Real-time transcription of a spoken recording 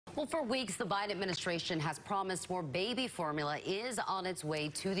Well, for weeks, the Biden administration has promised more baby formula is on its way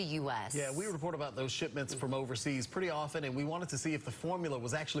to the U.S. Yeah, we report about those shipments from overseas pretty often, and we wanted to see if the formula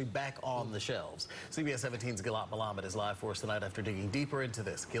was actually back on the shelves. CBS 17's Gilad Malamed is live for us tonight after digging deeper into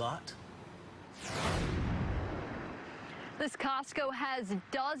this. Gilad? This Costco has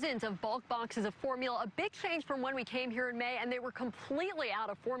dozens of bulk boxes of formula, a big change from when we came here in May, and they were completely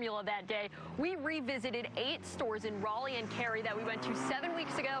out of formula that day. We revisited 8 stores in Raleigh and Cary that we went to 7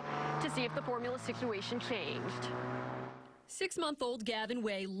 weeks ago to see if the formula situation changed. 6-month-old Gavin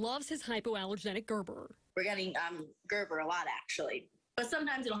Way loves his hypoallergenic Gerber. We're getting Gerber a lot, actually. But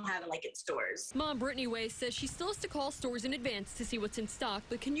sometimes we don't have it like in stores. Mom Brittany Way says she still has to call stores in advance to see what's in stock,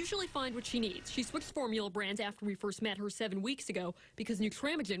 but can usually find what she needs. She switched formula brands after we first met her 7 weeks ago because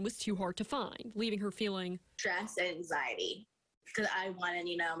Nutramigen was too hard to find, leaving her feeling stress and anxiety. Because I wanted,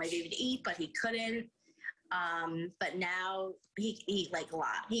 my baby to eat, but he couldn't. But now he eats like a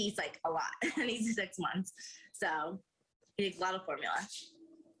lot. He eats like a lot, and he's 6 months. So he eats a lot of formula.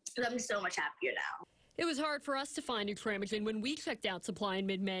 So I'm so much happier now. It was hard for us to find Nutramigen when we checked out supply in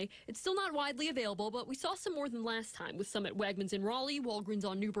mid-May. It's still not widely available, but we saw some more than last time, with some at Wegmans in Raleigh, Walgreens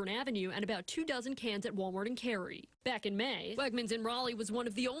on New Bern Avenue, and about 24 cans at Walmart in Cary. Back in May, Wegmans in Raleigh was one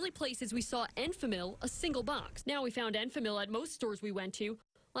of the only places we saw Enfamil, a single box. Now we found Enfamil at most stores we went to.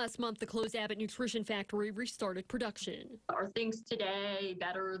 Last month, the closed Abbott Nutrition Factory restarted production. Are things today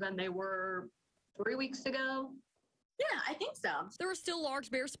better than they were 3 weeks ago? Yeah, I think so. There are still large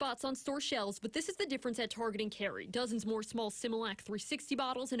bare spots on store shelves, but this is the difference at Target and Cary. Dozens more small Similac 360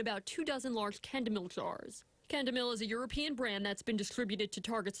 bottles and about 24 large Kendamil jars. Kendamil is a European brand that's been distributed to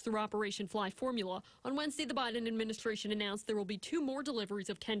Targets through Operation Fly Formula. On Wednesday, the Biden administration announced there will be 2 more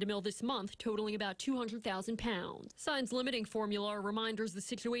deliveries of Kendamil this month, totaling about 200,000 pounds. Signs limiting formula are reminders the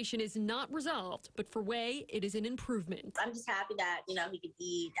situation is not resolved, but for Way, it is an improvement. I'm just happy that, he can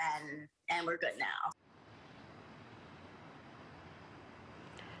eat and we're good now.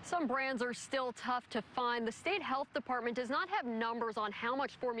 Some brands are still tough to find. The state health department does not have numbers on how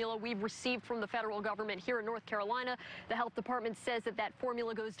much formula we've received from the federal government here in North Carolina. The health department says that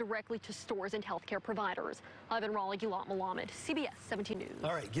formula goes directly to stores and healthcare providers. Live in Raleigh, Gilad Malamed, CBS 17 News.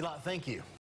 All right, Gilad, thank you.